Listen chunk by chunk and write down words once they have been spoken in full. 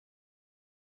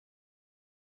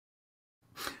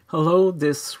Hello,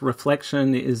 this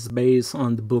reflection is based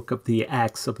on the book of the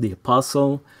Acts of the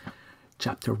Apostle,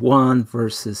 chapter 1,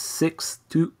 verses 6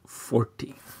 to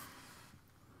 14.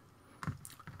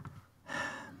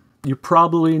 You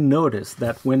probably noticed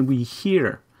that when we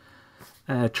hear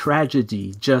a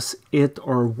tragedy just hit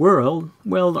our world,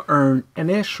 well, our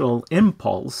initial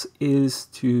impulse is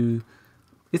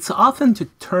it's often to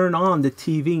turn on the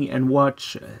TV and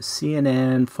watch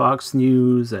CNN, Fox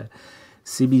News,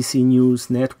 CBC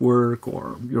News Network,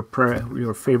 or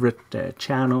your favorite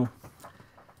channel.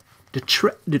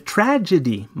 The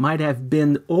tragedy might have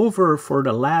been over for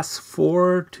the last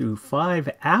 4 to 5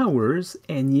 hours,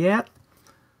 and yet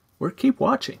we keep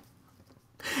watching.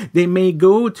 They may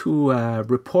go to a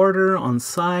reporter on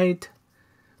site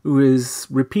who is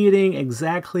repeating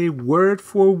exactly word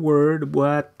for word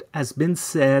what has been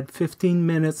said 15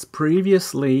 minutes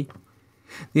previously.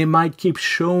 They might keep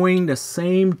showing the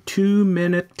same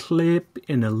 2-minute clip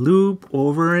in a loop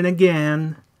over and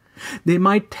again. They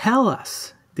might tell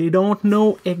us they don't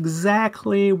know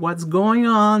exactly what's going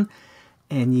on,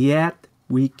 and yet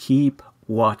we keep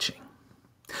watching.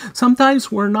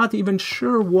 Sometimes we're not even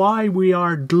sure why we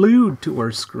are glued to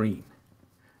our screen.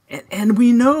 And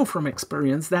we know from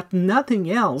experience that nothing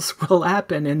else will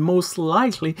happen, and most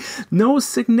likely no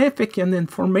significant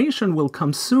information will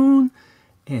come soon,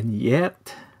 and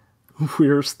yet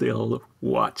we're still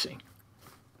watching.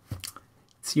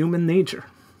 It's human nature.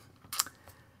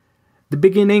 The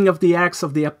beginning of the Acts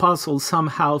of the Apostles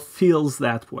somehow feels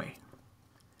that way.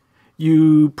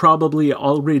 You probably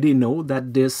already know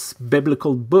that this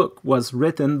biblical book was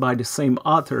written by the same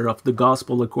author of the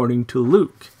Gospel according to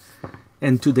Luke.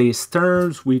 In today's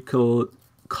terms, we could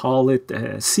call it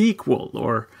a sequel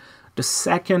or the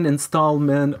second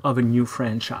installment of a new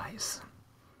franchise.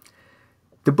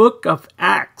 The book of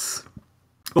Acts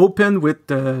opened with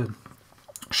a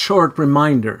short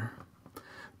reminder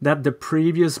that the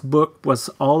previous book was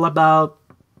all about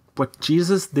what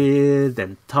Jesus did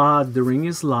and taught during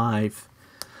his life,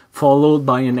 followed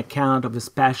by an account of his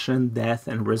passion, death,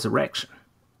 and resurrection.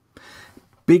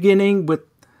 Beginning with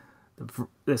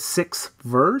the 6th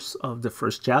verse of the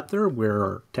first chapter, where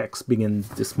our text begins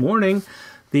this morning,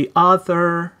 the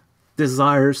author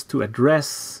desires to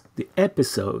address the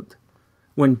episode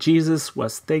when Jesus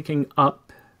was taken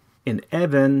up in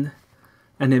heaven,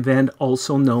 an event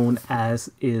also known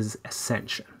as his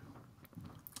ascension.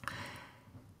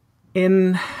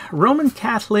 In Roman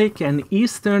Catholic and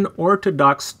Eastern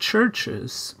Orthodox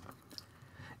churches,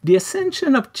 the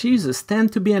Ascension of Jesus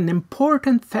tends to be an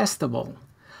important festival,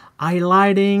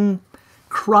 highlighting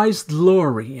Christ's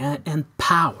glory and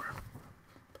power.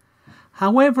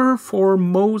 However, for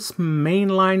most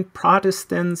mainline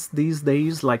Protestants these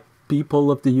days, like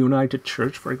people of the United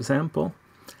Church, for example,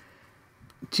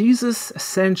 Jesus'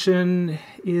 ascension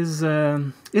is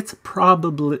it's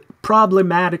probably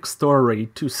problematic story,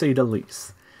 to say the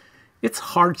least. It's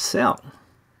hard sell.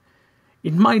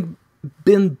 It might have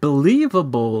been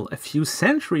believable a few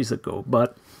centuries ago,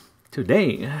 but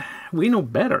today we know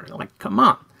better. Like, come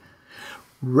on.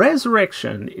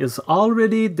 Resurrection is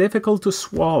already difficult to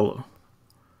swallow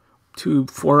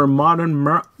for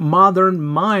modern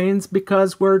minds,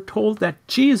 because we're told that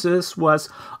Jesus was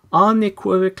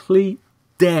unequivocally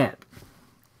dead,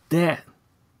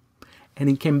 and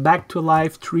he came back to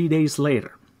life 3 days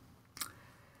later.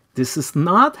 This is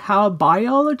not how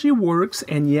biology works,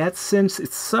 and yet since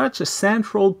it's such a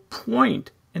central point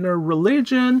in our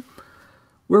religion,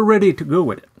 we're ready to go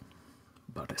with it.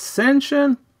 But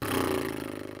ascension?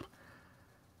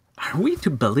 Are we to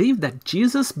believe that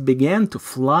Jesus began to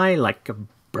fly like a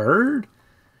bird?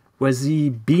 Was he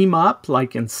beamed up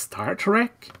like in Star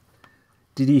Trek?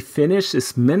 Did he finish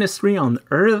his ministry on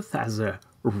Earth as a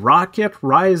rocket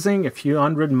rising a few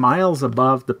hundred miles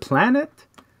above the planet?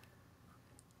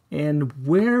 And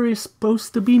where is he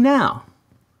supposed to be now?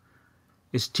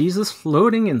 Is Jesus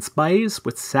floating in space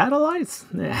with satellites?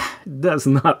 It does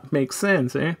not make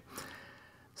sense, eh?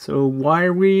 So why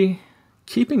are we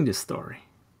keeping this story?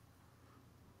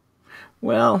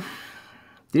 Well,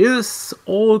 this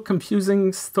old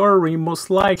confusing story most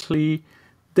likely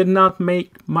did not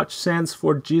make much sense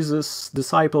for Jesus'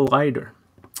 disciple either.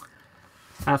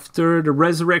 After the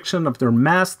resurrection of their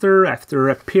master, after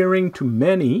appearing to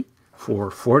many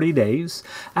for 40 days,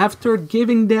 after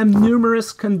giving them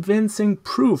numerous convincing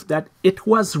proof that it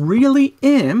was really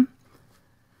him,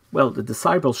 well, the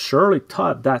disciples surely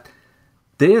thought that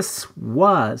this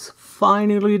was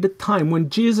finally the time when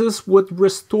Jesus would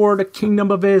restore the kingdom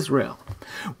of Israel,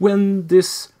 when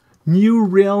this new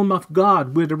realm of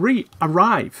God would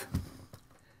arrive.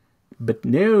 But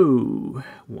no,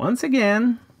 once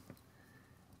again,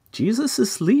 Jesus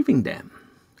is leaving them.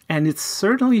 And it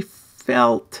certainly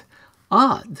felt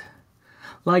odd.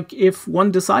 Like if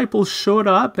one disciple showed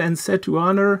up and said to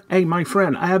honor, "Hey, my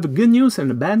friend, I have good news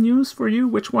and bad news for you.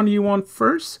 Which one do you want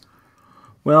first?"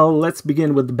 Well, let's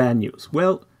begin with the bad news.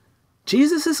 Well,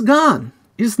 Jesus is gone.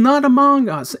 He's not among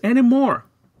us anymore.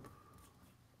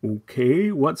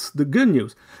 Okay, what's the good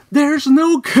news? There's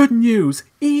no good news.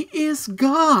 He is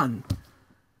gone.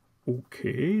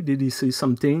 Okay, did he say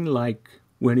something like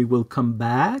when he will come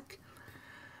back?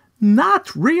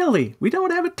 Not really. We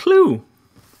don't have a clue.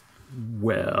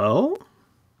 Well,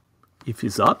 if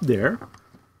he's up there,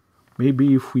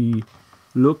 maybe if we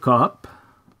look up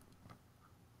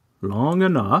long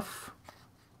enough,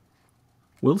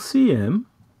 we'll see him.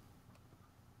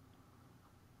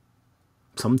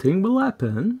 Something will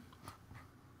happen.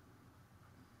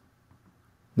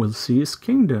 We'll see his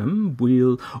kingdom.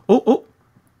 Oh,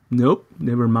 nope,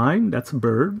 never mind. That's a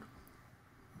bird.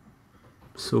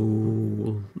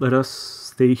 So let us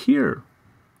stay here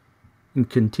and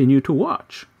continue to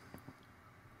watch.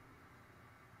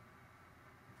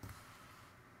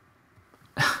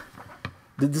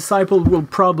 The disciple will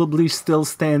probably still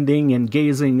standing and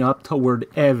gazing up toward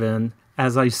heaven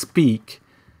as I speak.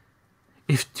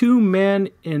 If two men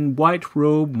in white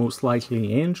robe, most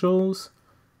likely angels,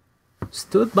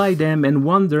 stood by them and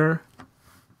wonder,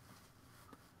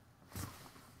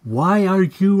 "Why are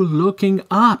you looking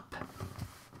up?"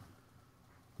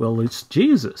 Well, it's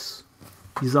Jesus.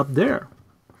 He's up there.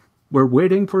 We're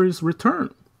waiting for his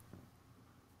return.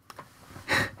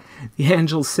 The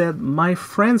angel said, "My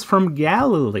friends from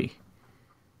Galilee,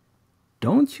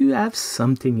 don't you have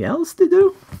something else to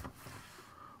do?"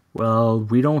 "Well,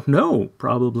 we don't know,"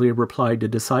 probably replied the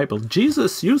disciple.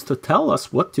 "Jesus used to tell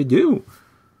us what to do.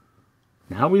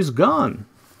 Now he's gone,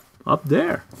 up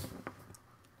there."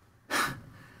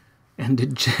 And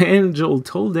the angel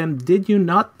told them, "Did you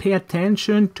not pay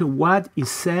attention to what he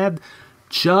said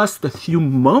just a few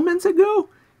moments ago?"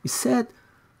 He said,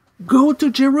 "Go to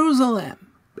Jerusalem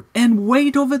and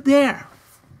wait over there."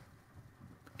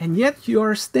 And yet you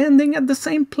are standing at the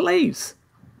same place.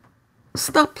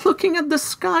 Stop looking at the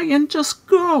sky and just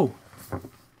go.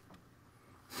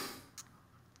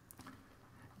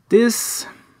 This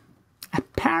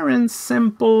apparent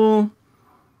simple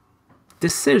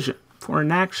decision for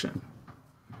an action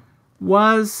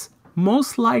was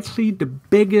most likely the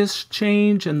biggest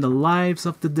change in the lives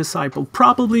of the disciple,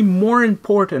 probably more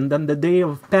important than the day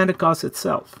of Pentecost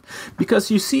itself.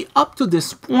 Because you see, up to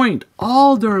this point,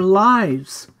 all their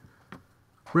lives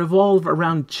revolve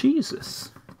around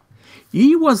Jesus.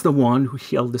 He was the one who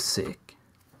healed the sick,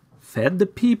 fed the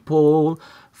people,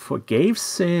 forgave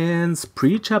sins,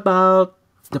 preached about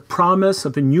the promise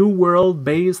of a new world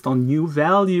based on new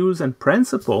values and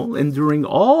principles, and during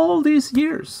all these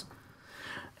years,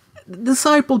 the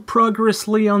disciple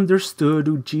progressively understood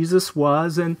who Jesus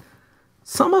was, and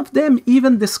some of them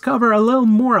even discover a little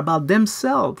more about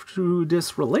themselves through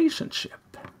this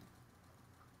relationship.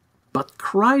 But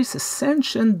Christ's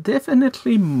ascension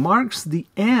definitely marks the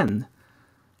end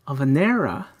of an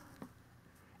era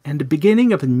and the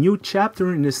beginning of a new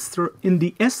chapter in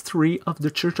the history of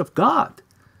the Church of God.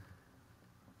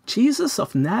 Jesus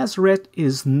of Nazareth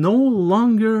is no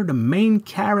longer the main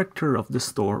character of the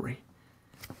story.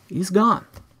 He's gone.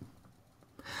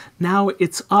 Now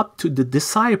it's up to the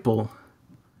disciple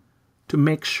to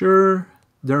make sure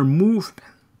their movement,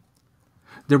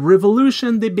 the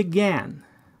revolution they began,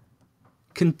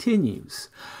 continues.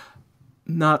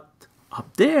 Not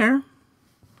up there,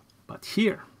 but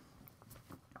here.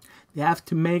 They have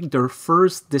to make their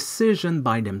first decision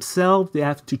by themselves. They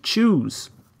have to choose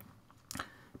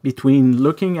between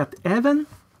looking at heaven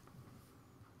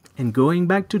and going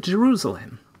back to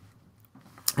Jerusalem.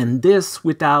 And this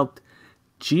without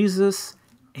Jesus'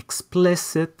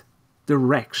 explicit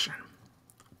direction.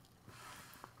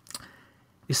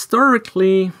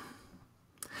 Historically,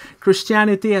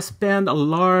 Christianity has spent a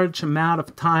large amount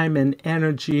of time and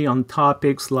energy on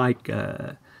topics like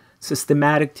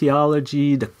systematic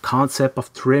theology, the concept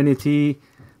of Trinity,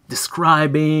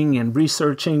 describing and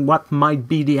researching what might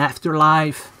be the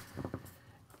afterlife.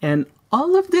 And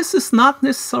all of this is not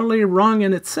necessarily wrong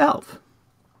in itself.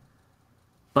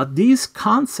 But these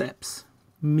concepts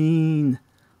mean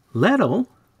little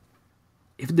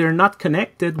if they're not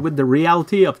connected with the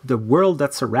reality of the world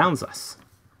that surrounds us.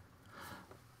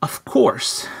 Of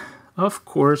course,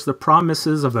 the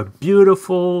promises of a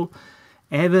beautiful,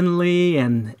 heavenly,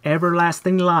 and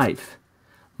everlasting life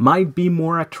might be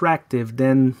more attractive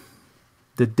than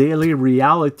the daily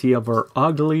reality of our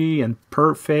ugly and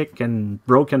perfect and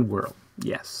broken world.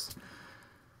 Yes.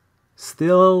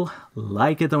 Still,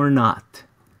 like it or not,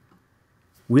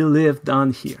 We live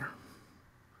down here.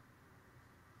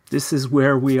 This is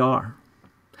where we are.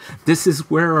 This is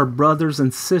where our brothers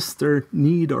and sisters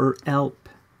need our help.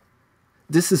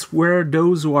 This is where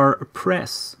those who are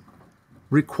oppressed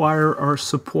require our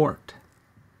support.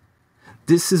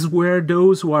 This is where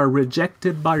those who are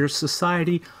rejected by our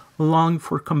society long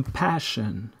for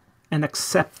compassion and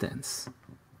acceptance.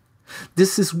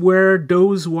 This is where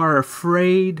those who are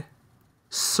afraid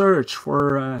search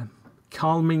for a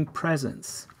calming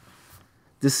presence.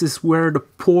 This is where the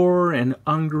poor and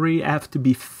hungry have to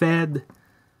be fed.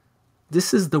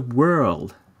 This is the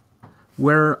world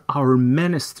where our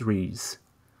ministries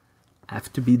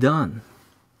have to be done.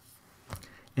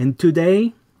 And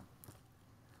today,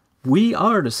 we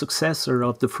are the successor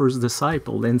of the first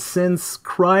disciple. And since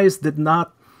Christ did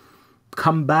not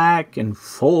come back in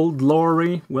full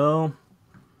glory, well,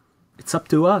 it's up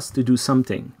to us to do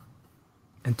something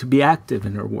and to be active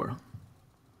in our world.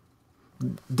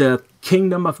 The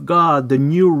kingdom of God, the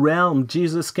new realm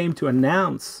Jesus came to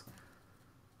announce,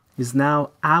 is now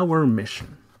our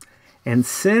mission. And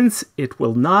since it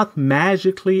will not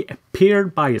magically appear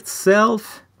by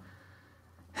itself,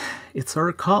 it's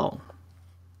our call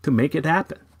to make it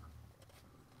happen.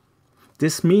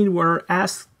 This means we're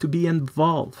asked to be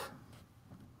involved,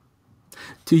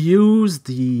 to use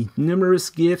the numerous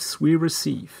gifts we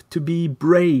receive, to be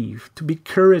brave, to be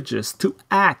courageous, to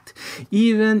act,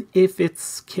 even if it's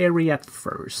scary at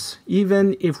first,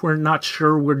 even if we're not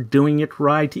sure we're doing it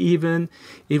right, even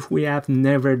if we have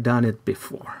never done it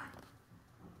before.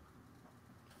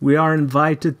 We are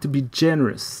invited to be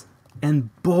generous and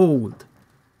bold,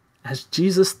 as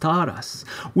Jesus taught us.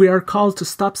 We are called to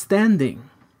stop standing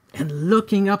and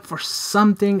looking up for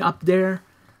something up there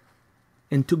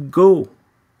and to go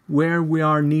where we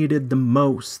are needed the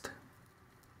most.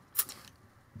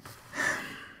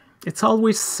 It's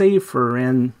always safer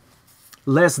and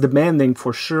less demanding,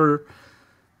 for sure,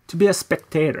 to be a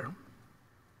spectator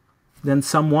than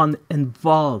someone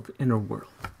involved in our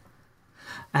world.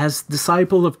 As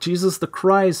disciples of Jesus the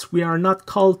Christ, we are not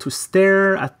called to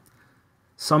stare at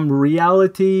some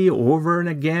reality over and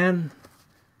again,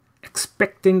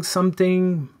 expecting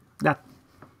something that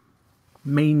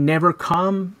may never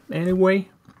come anyway,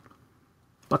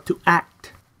 but to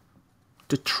act,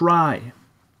 to try,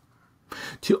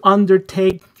 to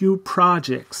undertake new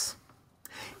projects,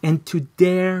 and to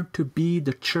dare to be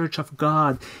the church of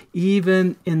God,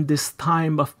 even in this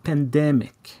time of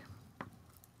pandemic.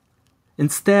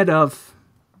 Instead of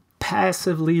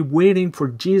passively waiting for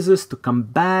Jesus to come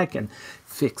back and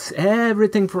fix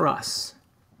everything for us,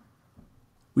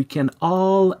 we can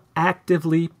all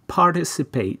actively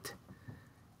participate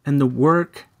in the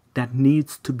work that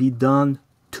needs to be done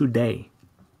today.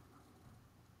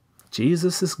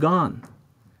 Jesus is gone.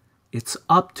 It's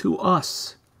up to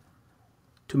us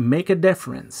to make a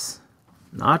difference,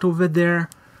 not over there,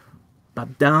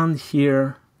 but down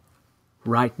here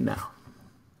right now.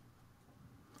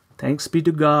 Thanks be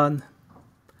to God.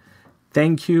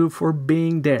 Thank you for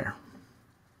being there.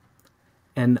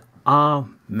 And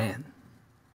amen.